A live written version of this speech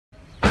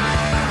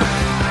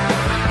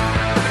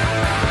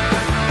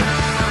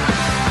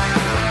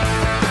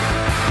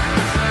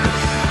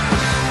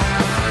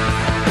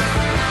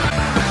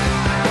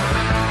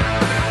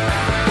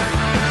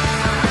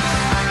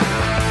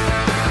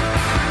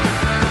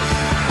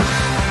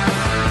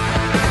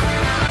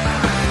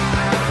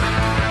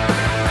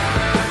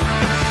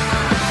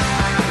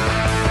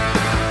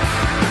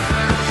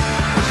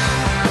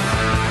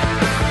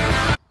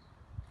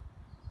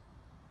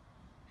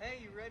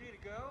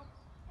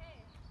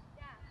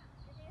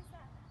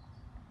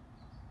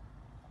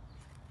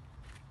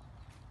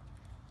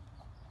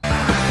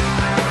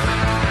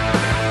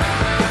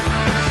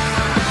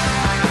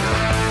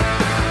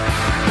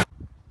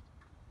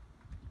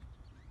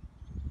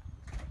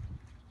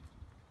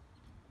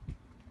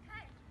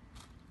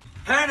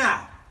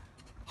Hannah!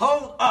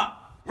 Hold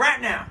up!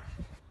 Right now!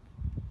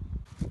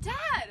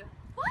 Dad!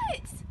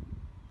 What?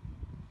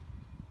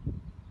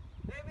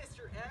 Hey,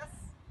 Mr. S.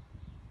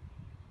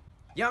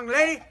 Young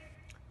lady,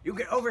 you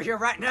get over here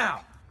right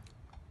now.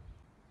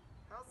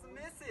 How's the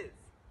missus?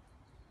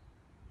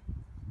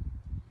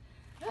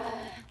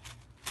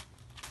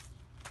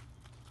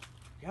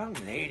 Young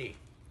lady,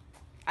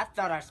 I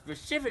thought I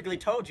specifically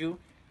told you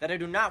that I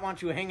do not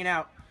want you hanging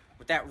out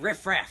with that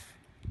riffraff.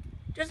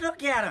 Just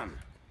look at him.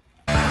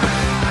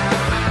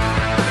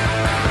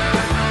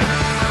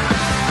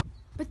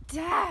 But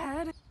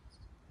Dad...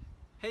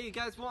 Hey, you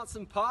guys want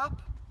some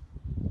pop?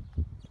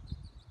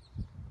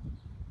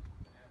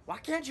 Why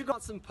can't you go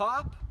Want some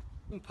pop?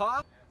 Some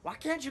pop? Why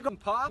can't you go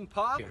Pop? Some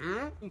pop?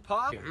 Hmm? Some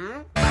pop?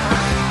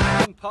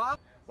 Hmm? Some pop?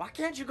 Why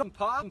can't you go Some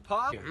pop? Some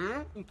pop?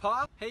 Hmm? Some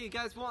pop? Hey, you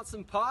guys want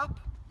some pop?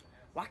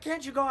 Why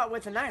can't you go out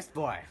with a nice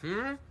boy?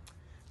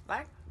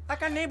 Like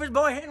our neighbor's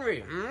boy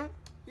Henry.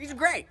 He's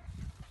great.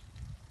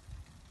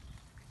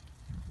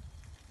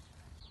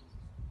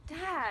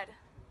 Dad...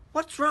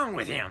 What's wrong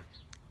with him?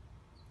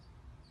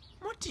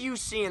 What do you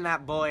see in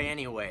that boy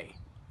anyway?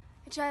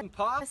 Some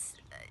pop? I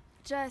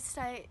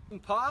Some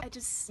pop?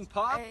 just... Some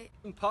pop?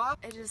 Some pop?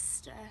 I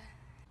just...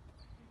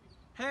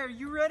 Hey, are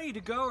you ready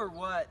to go or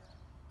what?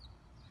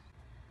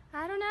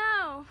 I don't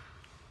know.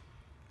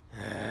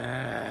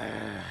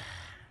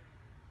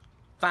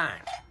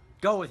 Fine.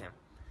 Go with him.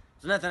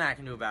 There's nothing I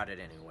can do about it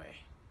anyway.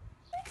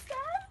 Thanks,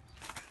 Dad.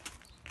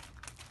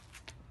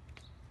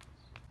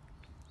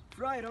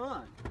 Right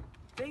on.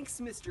 Thanks,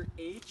 Mr.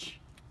 H.